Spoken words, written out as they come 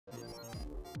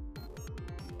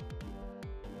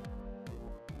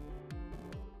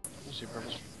see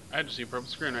purple. I just see a purple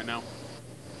screen right now.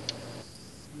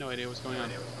 No idea what's going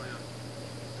on.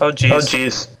 Oh jeez. Oh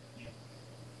jeez.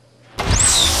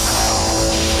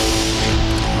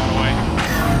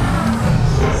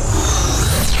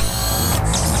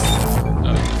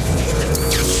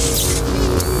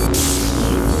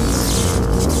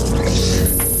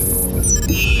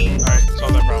 Alright,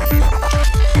 solve that problem.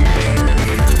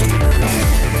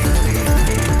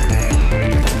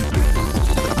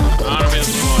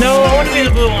 No, I want to be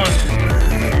the blue one.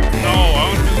 No, I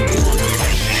want to be the blue one.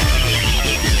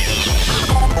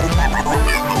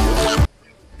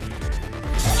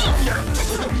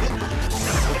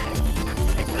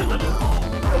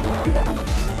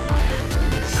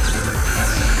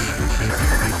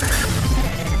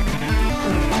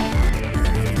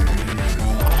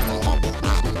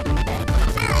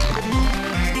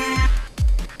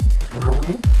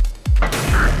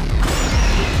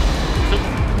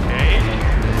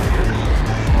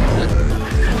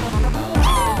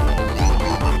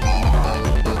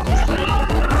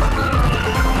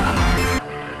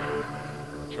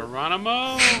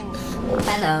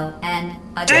 Hello, and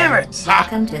damn again, it!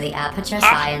 welcome to the Aperture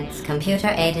Science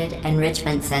Computer-Aided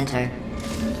Enrichment Center.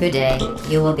 Today,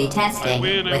 you will be testing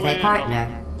with a partner.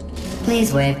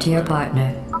 Please wave to your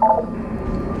partner.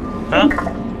 Huh?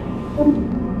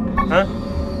 Huh?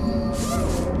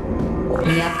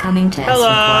 The upcoming tests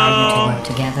require you to work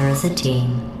together as a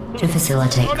team to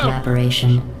facilitate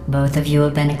collaboration. Both of you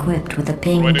have been equipped with a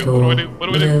ping tool.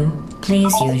 Blue,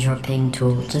 please use your ping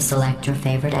tool to select your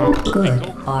favorite app. Good.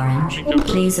 Orange,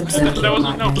 please observe your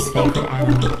partner's favorite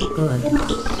animal. Good. No,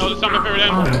 that's not my favorite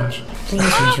animal. Orange,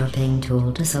 please use your ping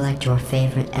tool to select your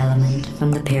favorite element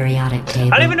from the periodic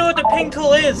table. I don't even know what the ping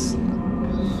tool is.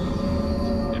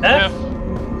 F?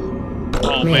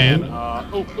 Oh man.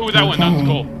 Ooh, that one. That's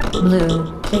cool.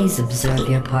 Blue, please observe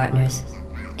your partner's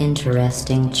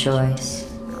interesting choice.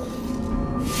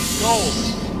 Gold.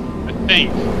 I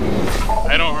think.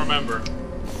 I don't remember.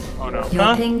 Oh no.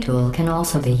 Your ping tool can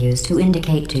also be used to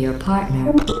indicate to your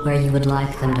partner where you would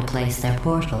like them to place their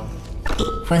portal.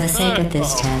 For the sake of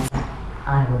this test,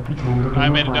 I will pretend to be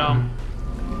your partner.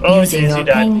 Using your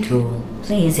ping tool,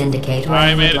 please indicate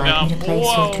where you would like me to place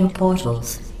your two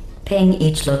portals. Ping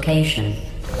each location.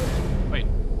 Wait.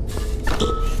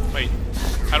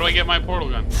 How do I get my portal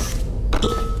gun?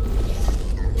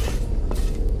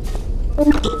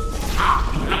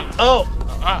 Oh!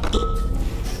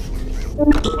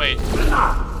 Wait.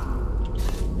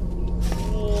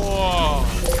 Whoa.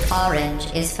 Orange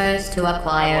is first to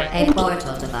acquire a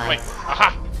portal device. Wait.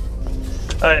 Aha!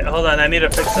 Alright, hold on. I need to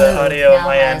fix the audio on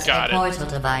my end. Got it. Portal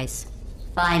device.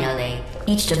 Finally,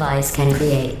 each device can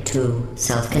create two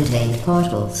self-contained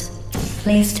portals.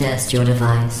 Please test your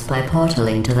device by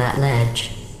portaling to that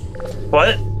ledge.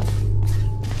 What?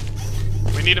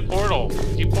 We need a portal.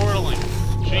 Keep portaling.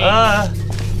 Jeez.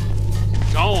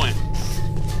 Going.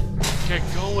 Get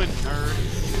going, nerd.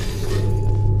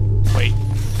 Wait.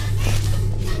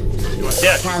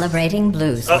 Yeah. Calibrating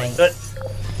blue swing.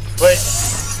 Wait.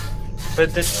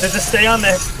 But just stay on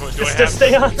there. Just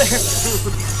stay on there.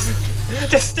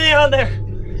 Just stay on there. I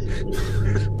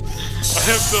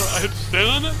have to stay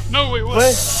on it? No, wait, what?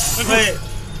 Wait.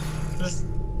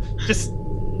 Just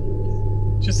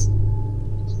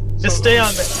stay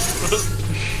on there.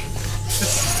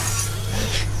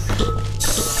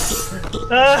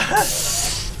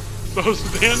 So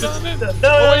stand on it?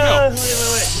 No,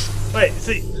 wait,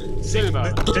 see, Stand on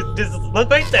it. just look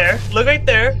right there,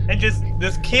 and just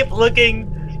keep looking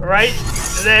right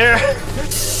there.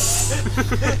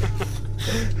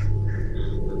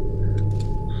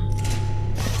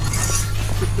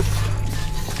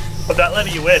 I'm not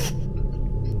letting you win.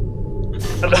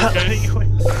 I'm not letting you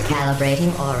win.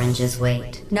 Calibrating orange's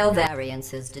weight. No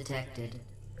variances detected.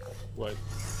 What?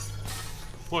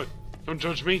 What? Don't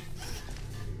judge me.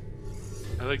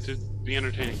 I like to be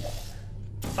entertaining.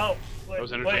 Oh, that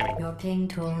was entertaining. Your ping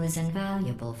tool is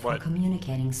invaluable for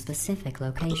communicating specific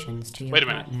locations to your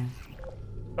partner. Wait a minute.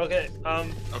 Okay,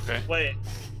 Okay. Wait.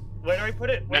 Where do I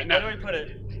put it? Where do I put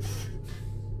it?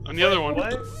 On the other one.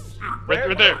 What?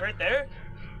 Right there. Right there?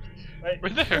 Right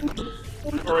there.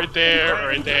 Right there,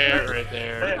 right there, right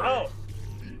there. Wait, oh.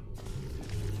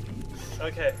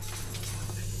 Okay.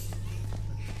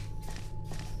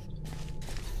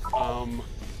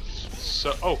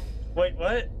 So, oh. Wait,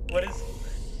 what? What is...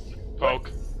 Poke.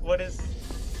 What is...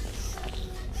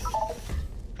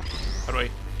 How do I...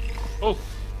 Oh!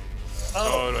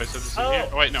 Oh, do I set this in here?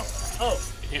 Oh, wait, no. Oh.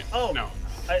 No.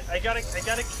 I got a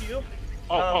cube.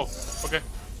 Oh, okay.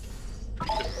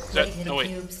 Weighted no, wait.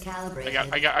 cubes calibrated.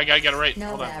 I gotta get it right. No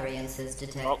Hold on. variances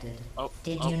detected. Oh,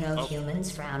 Did you know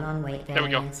humans frown on weight There we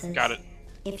go. variances? Got it.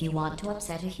 If you want to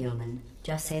upset a human,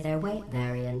 just say their weight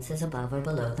variance is above or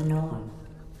below the norm.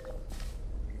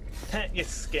 You're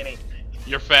skinny.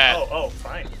 You're fat. Oh,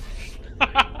 fine.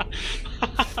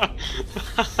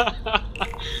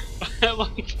 I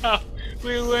like how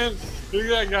we went. Look at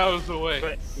that guy was away.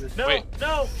 Wait. No, Wait.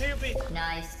 no, here be.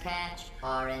 Nice catch,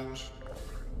 Orange.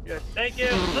 Good. Thank you.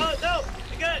 Oh, no,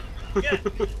 you got it. You got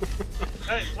it.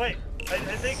 Alright, wait. I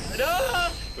think. No!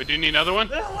 Wait, do you need another one?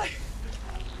 No, wait.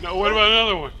 No, what about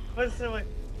another one? What's the way?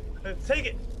 Take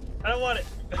it. I don't want it.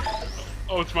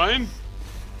 Oh, it's mine?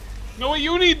 No, wait,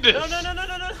 you need this!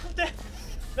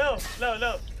 No.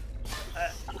 No.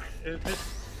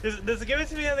 Just give it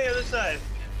to me on the other side.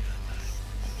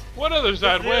 What other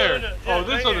side? Where? No, oh,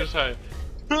 this right other here. side.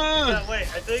 No, wait.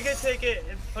 I think I take it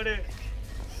and put it.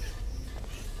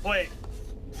 Wait.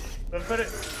 I'll put it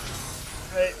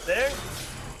right there.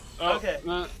 Oh, Okay.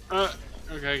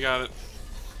 Okay, got it.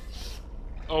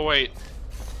 Oh, wait.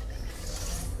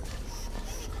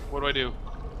 What do I do?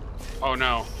 Oh,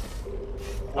 no.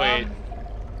 Wait.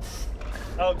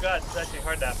 Oh god, it's actually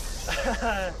hard now.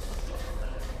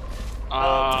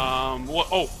 What?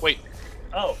 Oh, wait.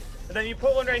 Oh, and then you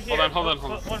put one right here. Hold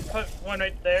on. Put one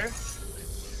right there.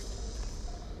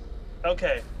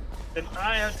 Okay. Then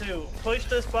I have to push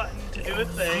this button to do a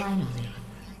thing. Finally.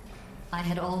 I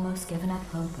had almost given up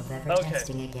hope of ever Okay.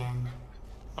 testing again.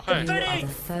 Okay. You are the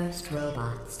first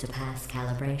robots to pass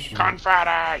calibration.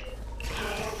 Confetti!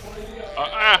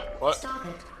 What? Stop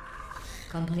it.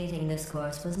 Completing this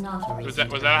course was not a reason.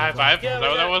 Was that a high five? Yeah, Is that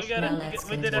what that was? Now let's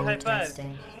we did a high continue five.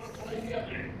 testing.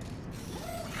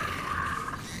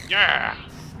 Yeah!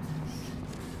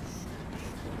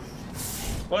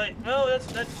 Wait, no,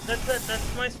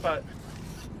 that's my spot.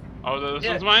 Oh, this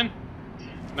Yeah. one's mine?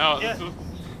 No, Yeah. this is...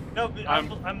 No,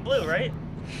 I'm blue, right?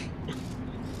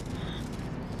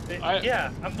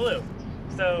 Yeah, I'm blue.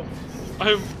 So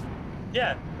I'm...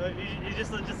 yeah, you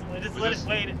just let it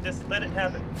wait. Just let it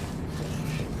happen.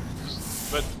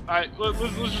 But let's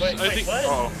just... Wait, I think... what?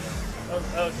 Oh.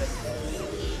 Oh, okay.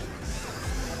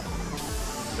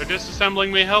 They're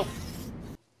disassembling me, help!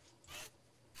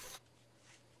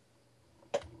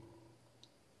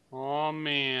 Oh,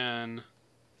 man.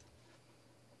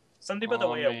 Something about the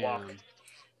way I walk. man.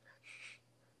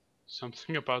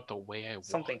 Something about the way I walk.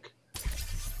 Something. I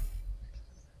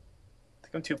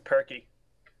think I'm too perky.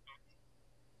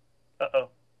 Uh-oh.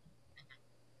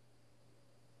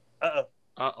 Uh-oh.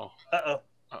 Uh-oh. Uh-oh.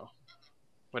 Uh-oh.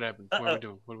 What happened? Uh-oh. What are we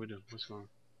doing? What are we doing? What's going on?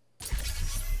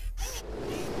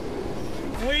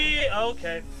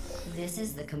 Okay. This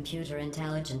is the Computer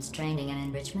Intelligence Training and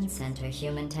Enrichment Center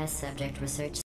Human Test Subject Research